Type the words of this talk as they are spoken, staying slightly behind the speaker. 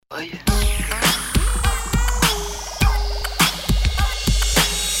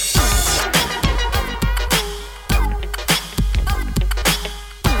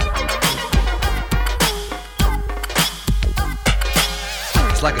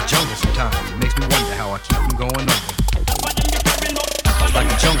It's like a jungle sometimes. It makes me wonder how I keep from going under. It's like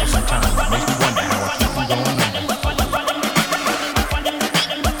a jungle sometimes. It makes me wonder how I keep from going under.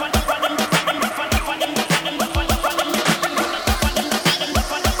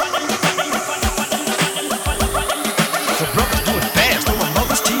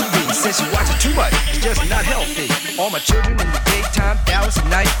 She watches too much, it's just not healthy. All my children in the daytime, Dallas at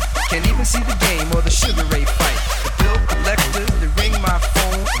night. Can't even see the game or the Sugar Ray fight. The bill collectors, they ring my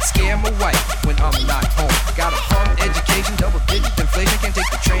phone and scare my wife when I'm not home. Got a bum education, double digit inflation. Can't take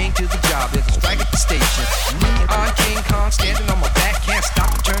the train to the job, there's a strike at the station. Me on King Kong, standing on my back, can't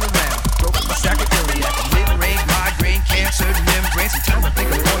stop to turn around. Broke up my sacroiliac, mid-range, migraine, cancer, membrane. Sometimes I think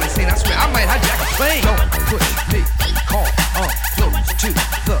I'm going insane, I swear I might hijack a plane. Don't push me, call, close to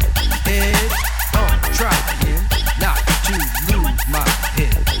the head, trying not to lose my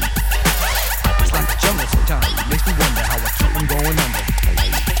head. It's like a jungle sometimes, it makes me wonder how I keep from going under.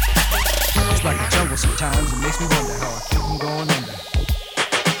 It's like a jungle sometimes, it makes me wonder how I keep from going under.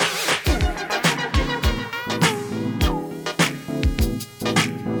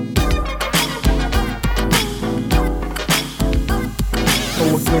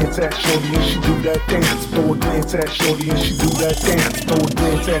 Throw a glance at shorty and she do that dance. Throw a glance at shorty and she do that dance. Throw a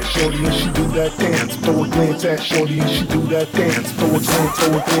glance at shorty and she do that dance. Throw a glance at shorty and she do that dance. Throw a glance,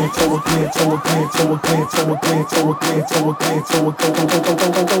 throw a glance, throw a glance, throw a glance, throw a glance, throw a glance, throw a glance, throw a glance, throw a glance,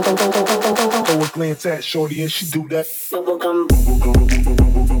 throw a glance at shorty and she do that. Bubblegum,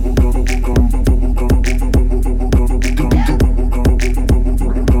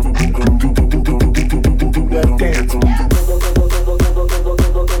 do that dance.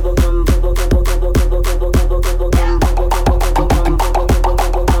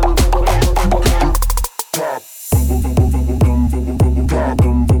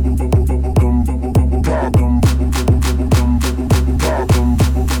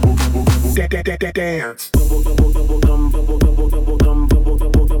 Dance.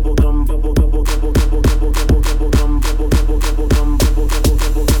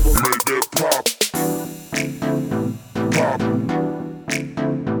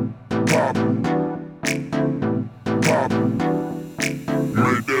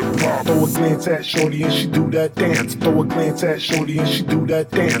 Throw a glance at shorty and she do that dance. Throw a glance at shorty and she do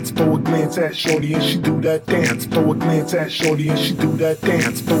that dance. Throw a glance at shorty and she do that dance. Throw a glance at shorty and she do that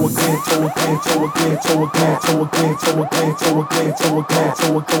dance. Throw a glance, throw a glance, throw a glance, throw a glance, throw a glance, throw a glance, throw a glance,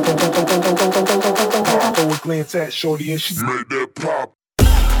 throw a glance, throw a glance, throw a glance at shorty and she made that pop.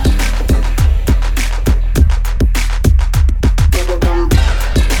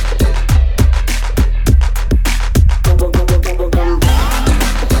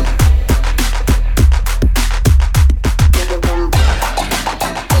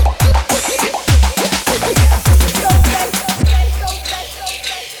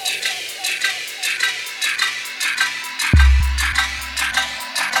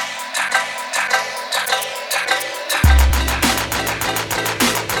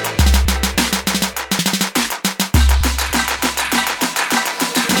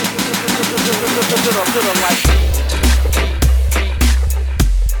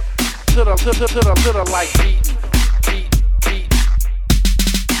 To the like beat.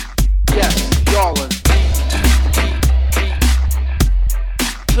 Yes, Yallin.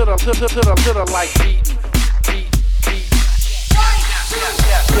 To the like beat.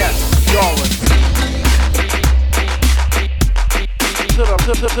 Yes, Yallin.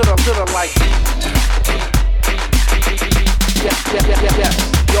 To the like beat. Yes,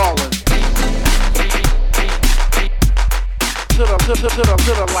 Yallin. To the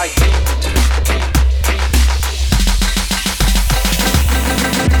like beat.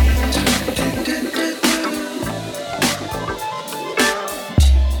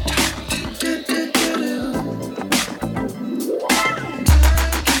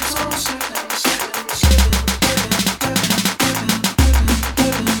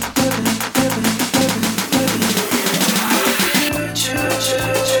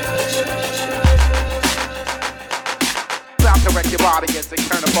 Correct your audience and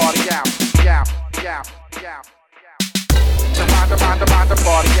turn the party out.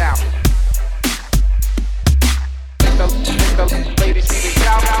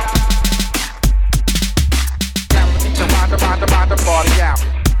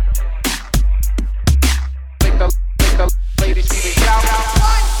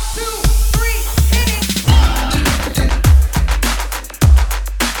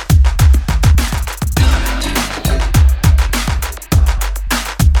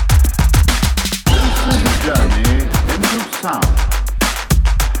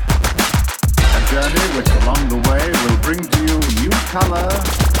 color,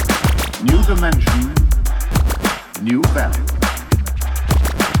 new dimension, new value.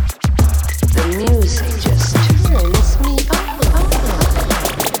 The music just turns me on.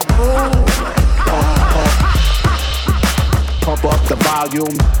 Oh my God. Pump up the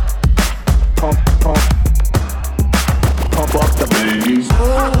volume. Pump up the bass.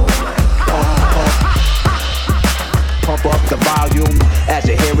 Pump up the volume as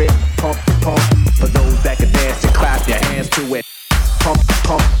you hear it. Pump. For those that can dance and clap your hands to it. Pump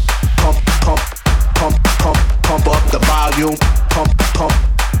up the volume. Pump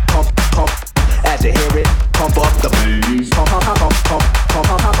as you hear it. Pump up the bass. Pump up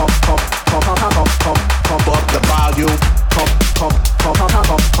the volume.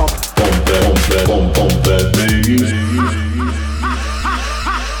 Pump that bass.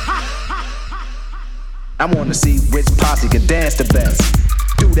 I wanna see which posse can dance the best.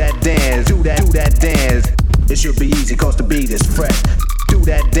 Do that dance. It should be easy cause the beat is fresh. Do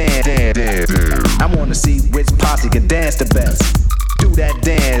that dance. I wanna see which posse can dance the best. Do that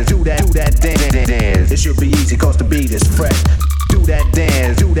dance. It should be easy cause the beat is fresh. Do that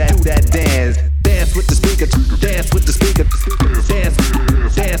dance. Dance with the speaker. Dance with the speaker. Dance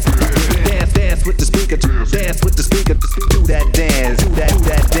with the speaker. Dance with the speaker. Do that dance.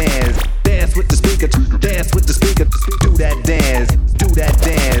 Dance with the speaker. Dance with the speaker. Do that dance.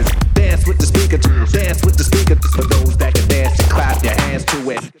 Dance with the speaker. Dance with the speaker. For those that can dance and clap your hands to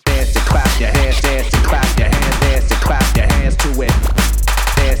it. Dance and clap your hands. Dance and clap your hands. Dance and clap your hands to it.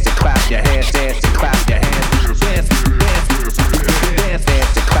 Dance and clap your hands. Dance and clap your hands. Dance and clap your hands.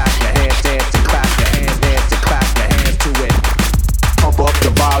 Dance and clap your hands. Dance and clap your hands to it. Pump up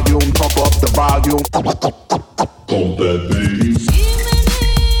the volume. Pump up the volume. Pump that bass.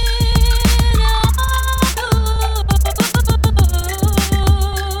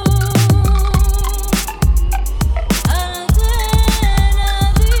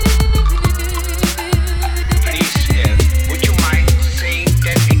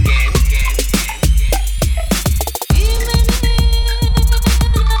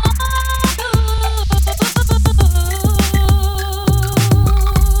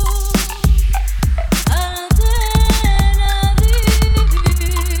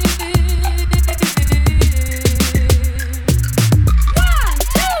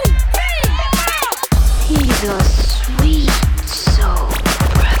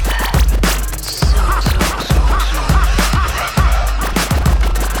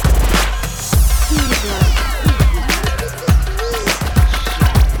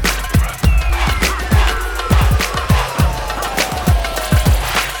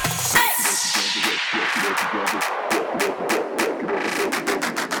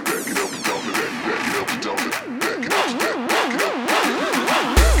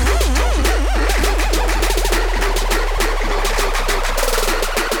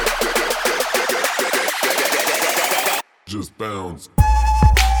 Just bounce.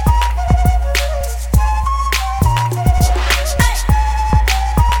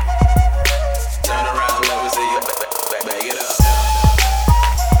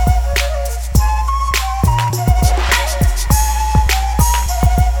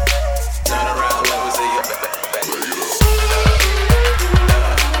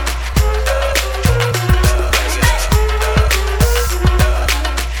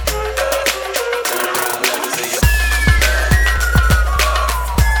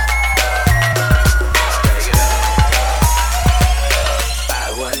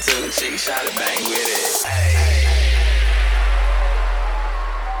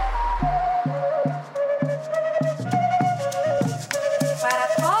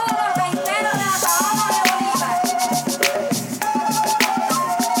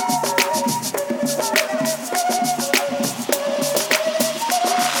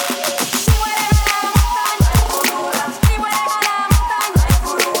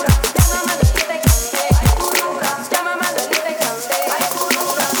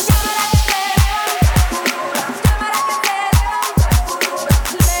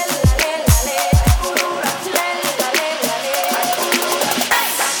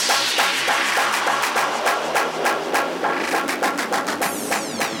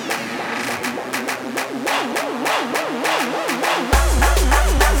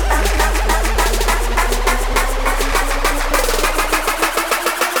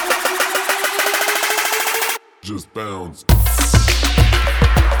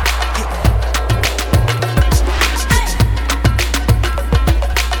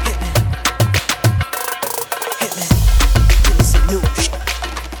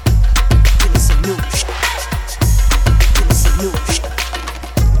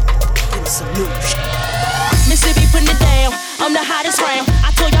 crown. I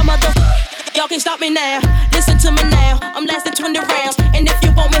told y'all mother, y'all can't stop me now. Listen to me now, I'm lasting 20 rounds. And if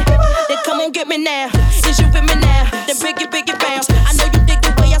you want me, then come on get me now. Since you with me now, then biggie bounce. I know you dig the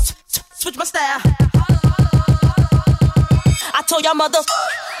way I switch my style. I told y'all mother,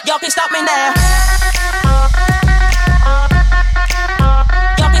 y'all can't stop me now.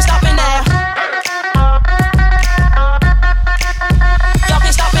 Y'all can't stop me now. Y'all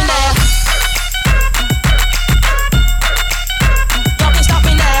can't stop me now. Y'all can't stop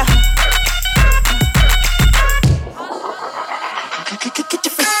me now. Get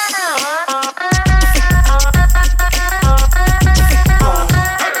your feet.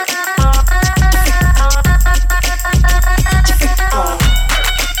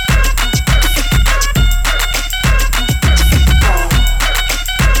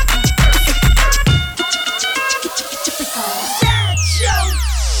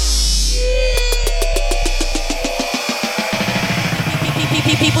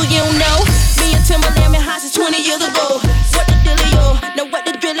 People you don't know, me and Timberland been hot since 20 years ago. What the dealio? Know what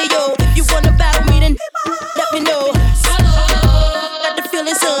the drillio? If you wanna battle me, then let me know. Got the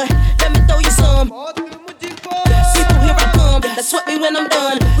feeling, son. Let me throw you some. People, here I come. That's what me when I'm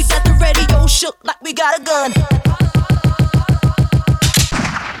done. We got the radio shook like we got a gun.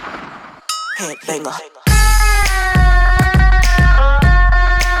 Headbanger.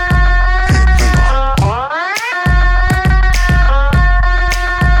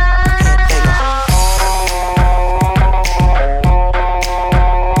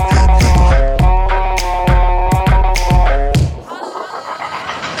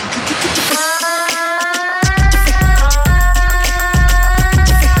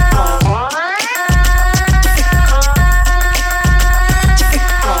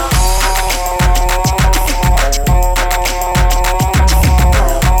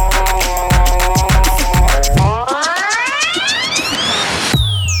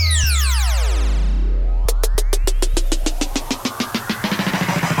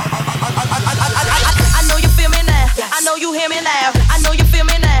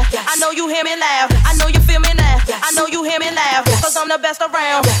 I'm the best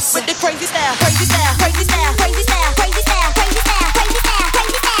around with the crazy style, crazy style, crazy style, crazy style, crazy style, crazy style, crazy style,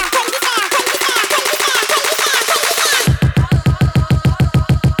 crazy style, crazy style, crazy style, crazy style.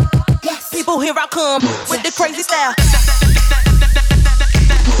 Yes, people, here I come with the crazy style.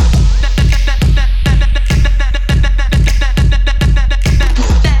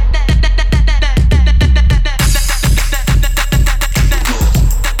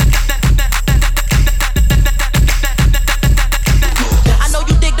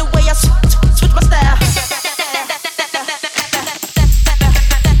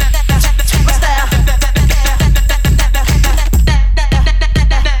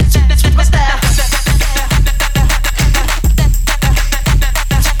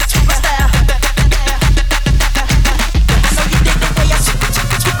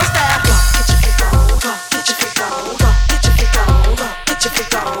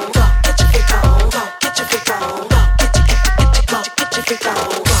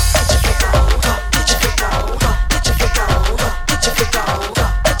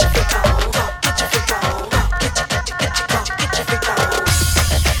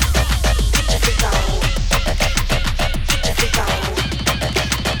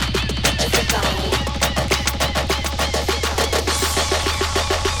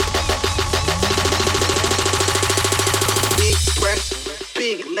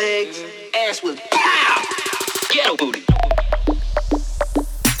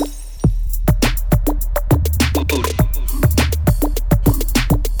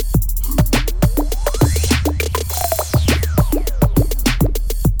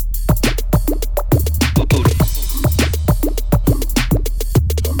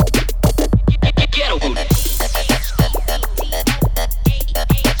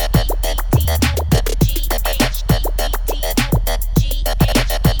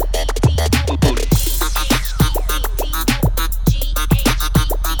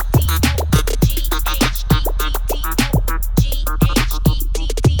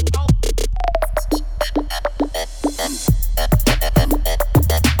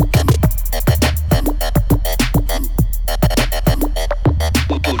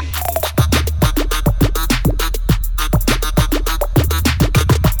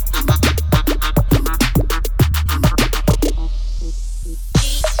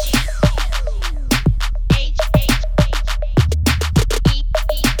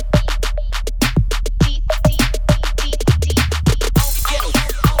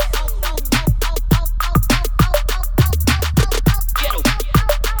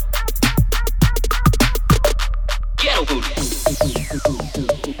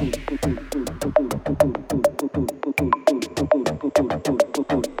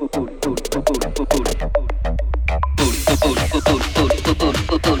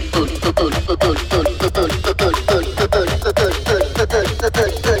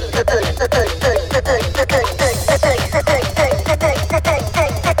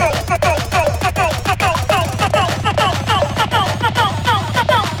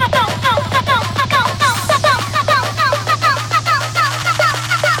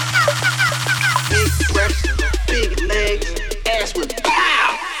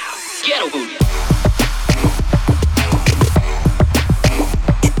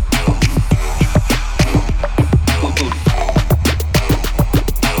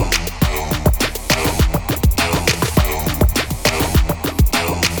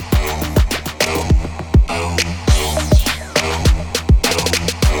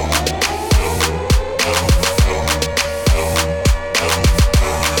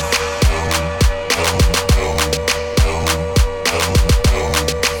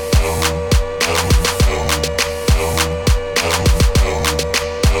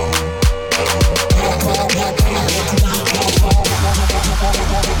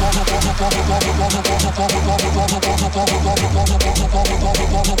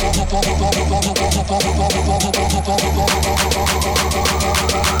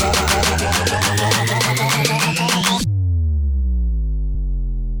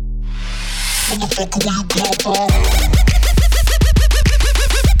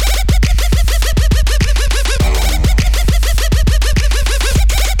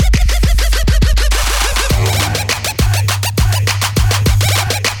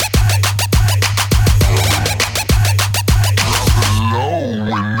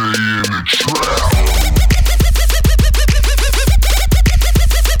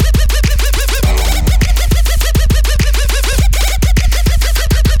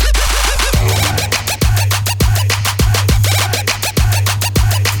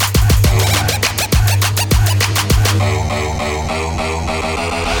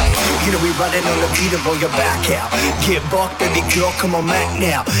 Come on, Mac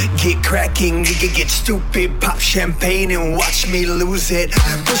now. Get cracking, nigga, get stupid. Pop champagne and watch me lose it.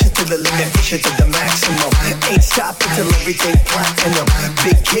 Push it to the limit, push it to the maximum. Ain't stopping till everything platinum.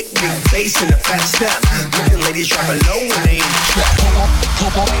 Big kick, big bass, and a fat snap. Make the ladies drop it low when they in the trap.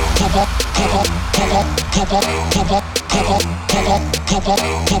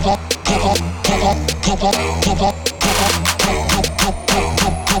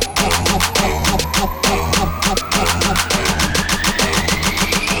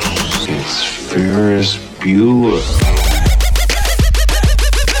 Ferris Bueller.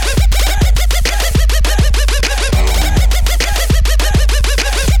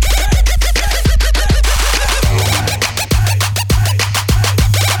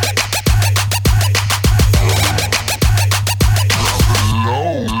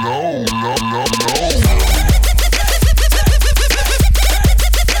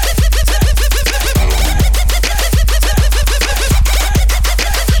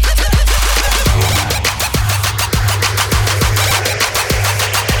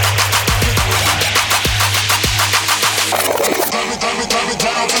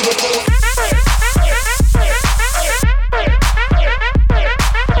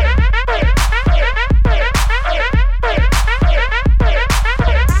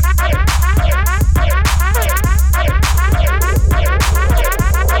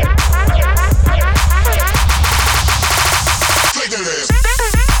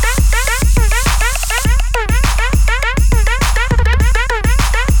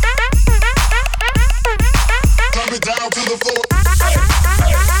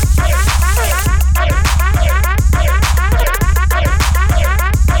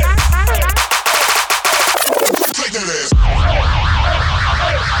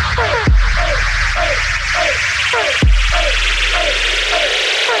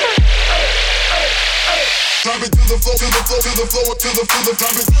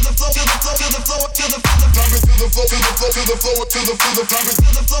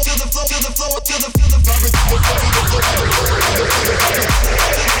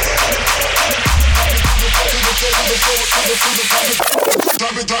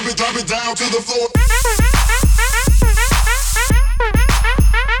 Drop it down to the floor.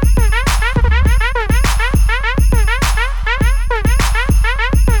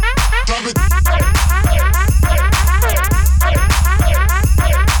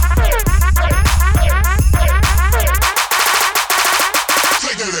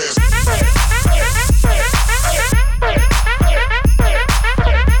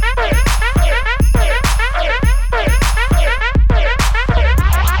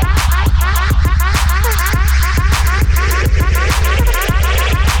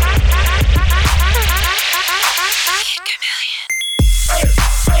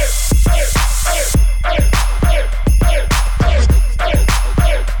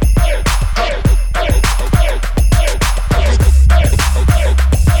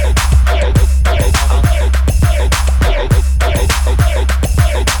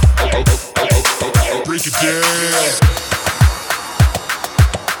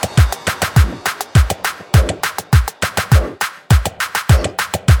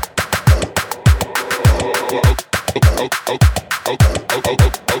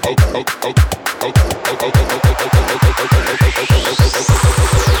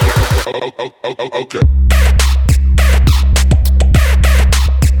 Okay.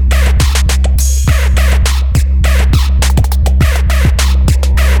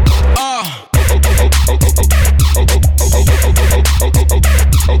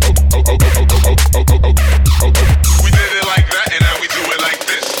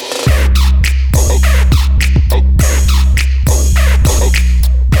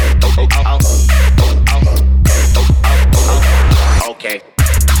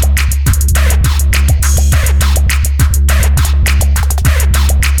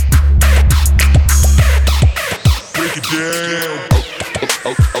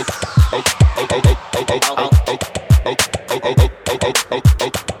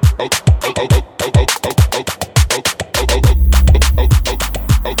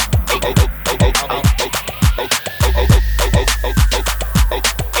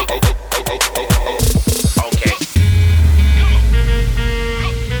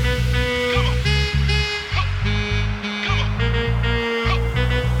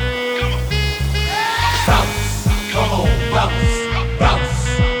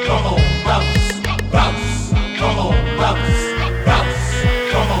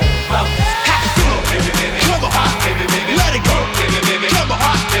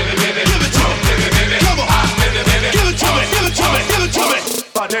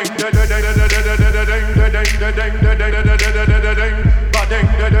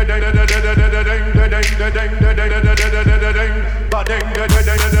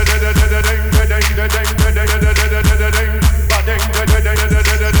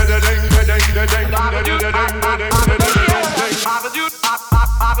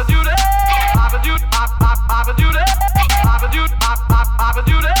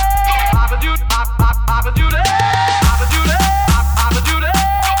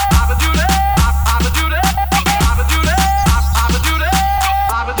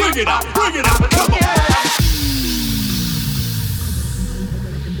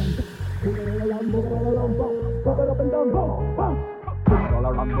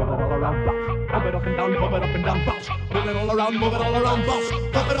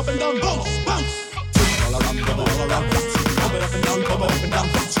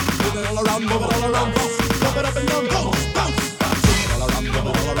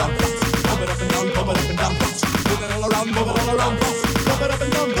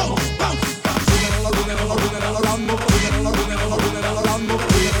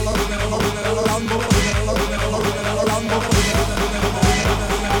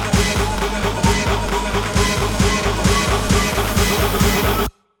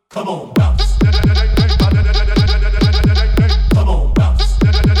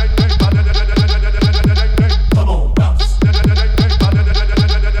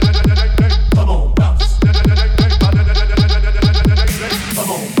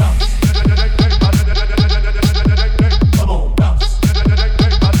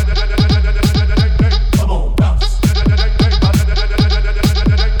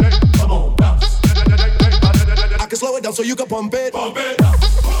 So you can pump it. Pump it.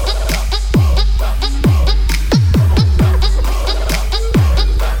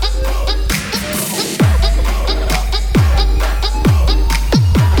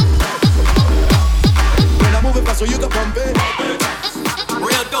 When I move it fast, so you can pump it.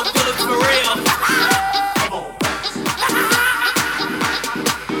 Real don't feel it for real. Come on.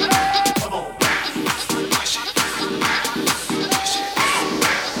 Come on.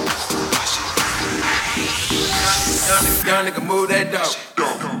 Young nigga move that dope.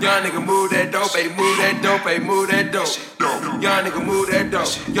 Young nigga move that dope, ayy, move that dope, ayy, move that dope. Young nigga move that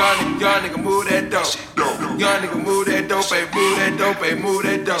dope. Young nigga move that dope. Young nigga move that dope, ayy, move that dope, ayy, move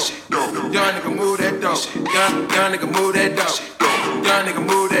that dope. Young nigga move that dope. Young nigga move that dope. Young nigga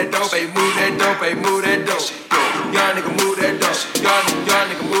move that dope, ayy, move that dope, ayy, move that dope. Young nigga move that dope. Young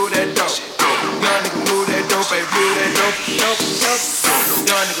nigga move that dope. Young nigga move that dope, ayy, move that dope, dope, dope.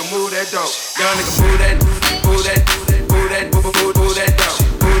 Young nigga move that dope. Young nigga move that, move that, move that, move that dope.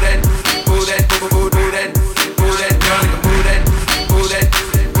 Move that, move that, move that, move that. Young nigga move that,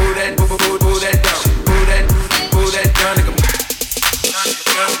 move that, move that, move that dope. Move that, move that, young nigga.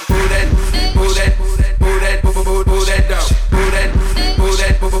 Move that, move that, move that, move that dope. Move that, move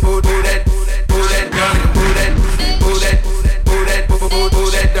that, move that, move that. Young nigga move that, move that, move that,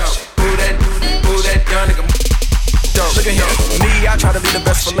 move that dope. Move that, young nigga. Look at him, me, I try to be the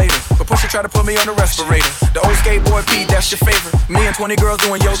best for later, but Pusha try to put me on the respirator. The old skate K-boy P, that's your favorite. Me and 20 girls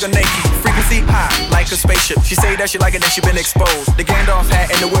doing yoga naked. Frequency high, like a spaceship. She say that she like it, that she been exposed. The Gandalf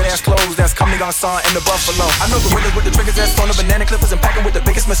hat and the weird ass clothes. That's Kamillion and the Buffalo. I know gorillas with the triggers that's on the banana clippers and packing with the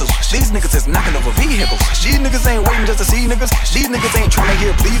biggest missiles. These niggas is knocking over vehicles. These niggas ain't waiting just to see niggas. These niggas ain't trying to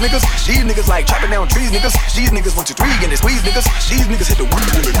hear please niggas. These niggas like chopping down trees niggas. These niggas 1, 2, 3 and they squeeze niggas. These niggas hit the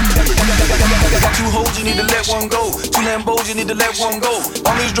weed. Got 2 hoes, you need to let one go. 2 Lambos, you need to let one go.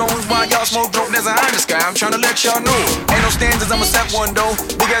 All these drones while y'all smoke dope, there's a eye in the sky. I'm trying to let y'all know. Ain't no standards, I'ma set one though.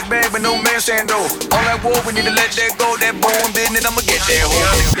 Big ass bag, but no man stand though. All that war, we need to let that go. That bone business, I'ma get that hoe.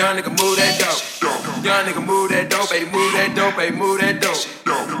 Young nigga move that dope. Young nigga move that dope, baby, move that dope, baby, move that dope.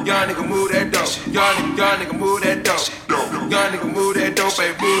 Young nigga move that dope. Young nigga move that dope. Young nigga move that dope,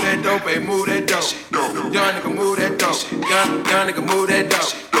 baby, move that dope, baby, move that dope. Young nigga move that dope. Young nigga move that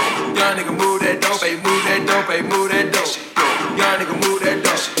dope. Young nigga move that dope, baby, move that dope, baby, move that dope. Young nigga move that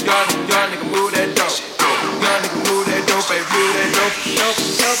dope. Young nigga move that dope. Young nigga move that dope, baby, move that dope, dope,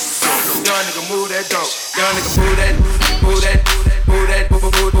 dope. Young nigga move that dope. Young nigga move that, move that, move that,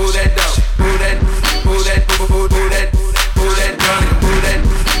 move that dope. Move that, move that, move that, move that. Young nigga move that,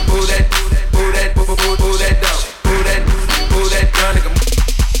 move that, move that, move that dope. Move that, move that, young nigga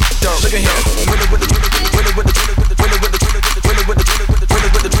dope. Look at him, winner with the, winner with the, winner with the, winner with the, winner with the,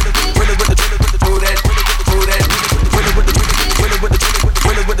 winner with the, winner with the, move that, move that, winner with the, winner with the, winner with the,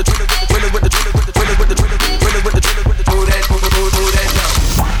 winner with the, winner with the, winner with the, winner with the, winner with the, move that, move that dope.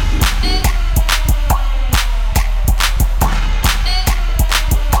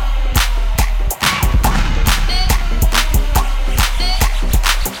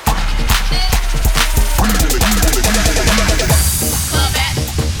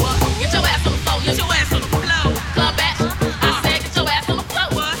 Get your ass on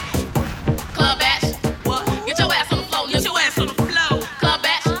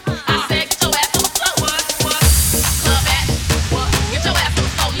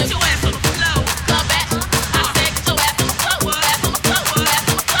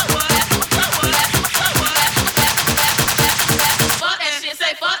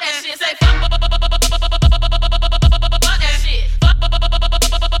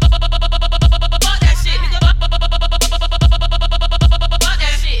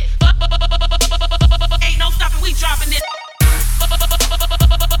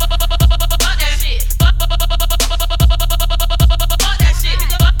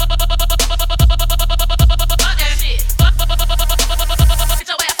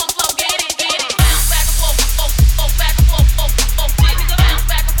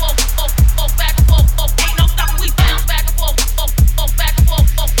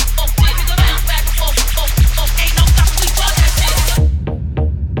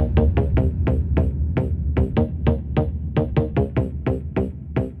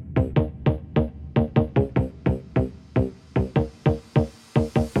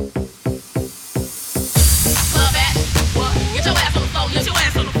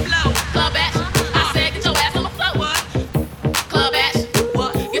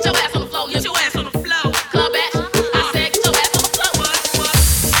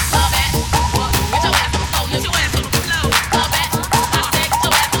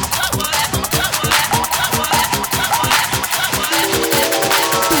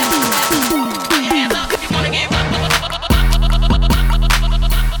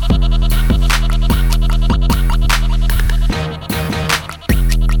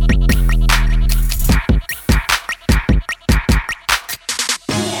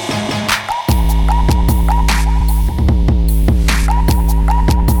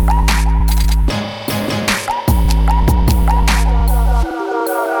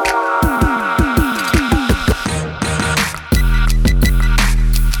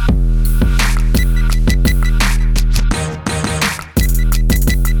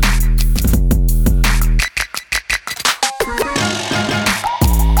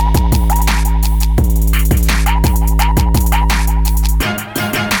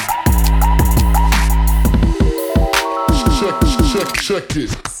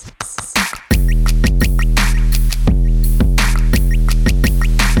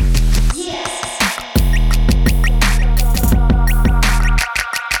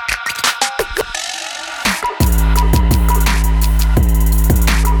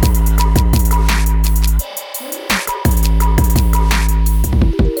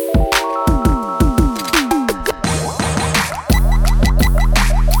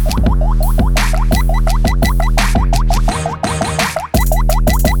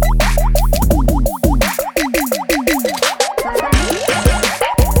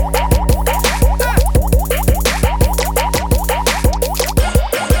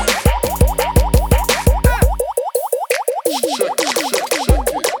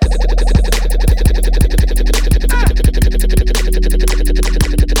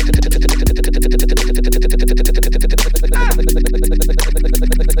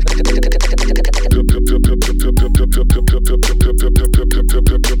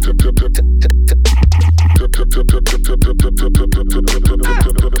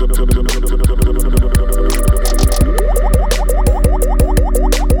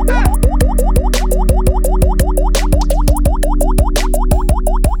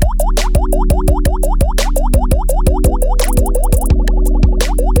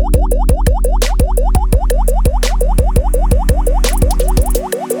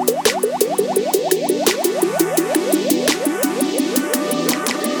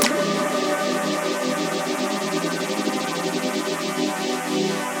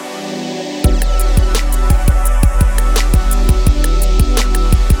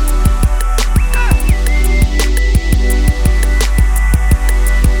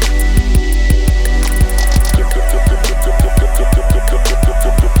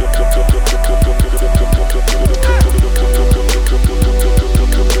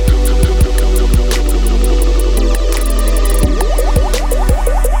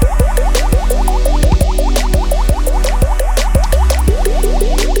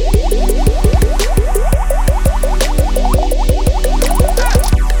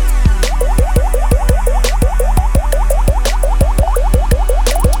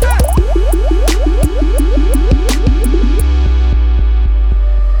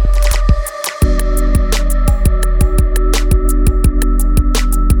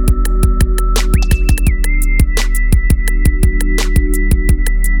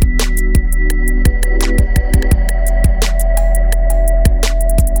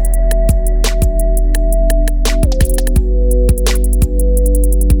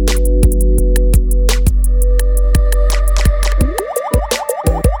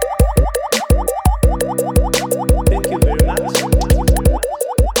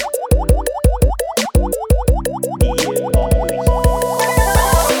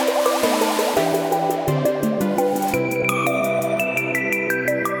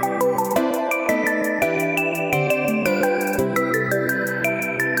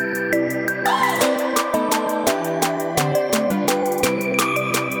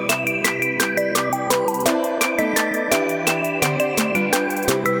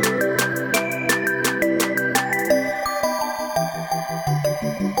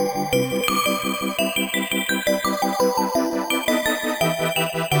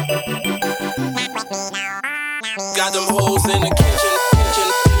Got them hoes in the kitchen.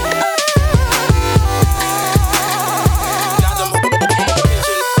 Got them hoes in the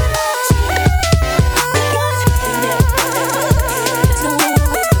kitchen.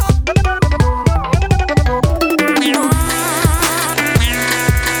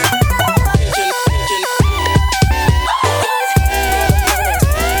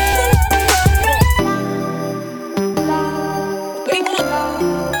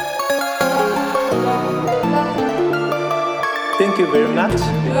 Thank you very much.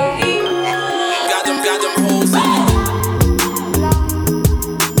 Got them hoes in it.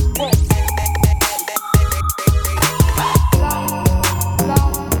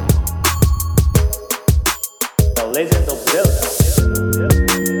 The legend of Zelda.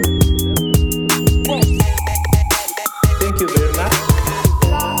 Thank you very much.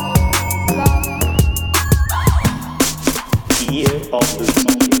 The year of the song.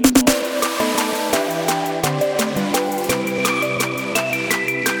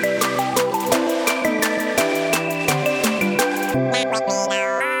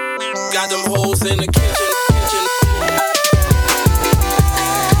 Got them hoes in the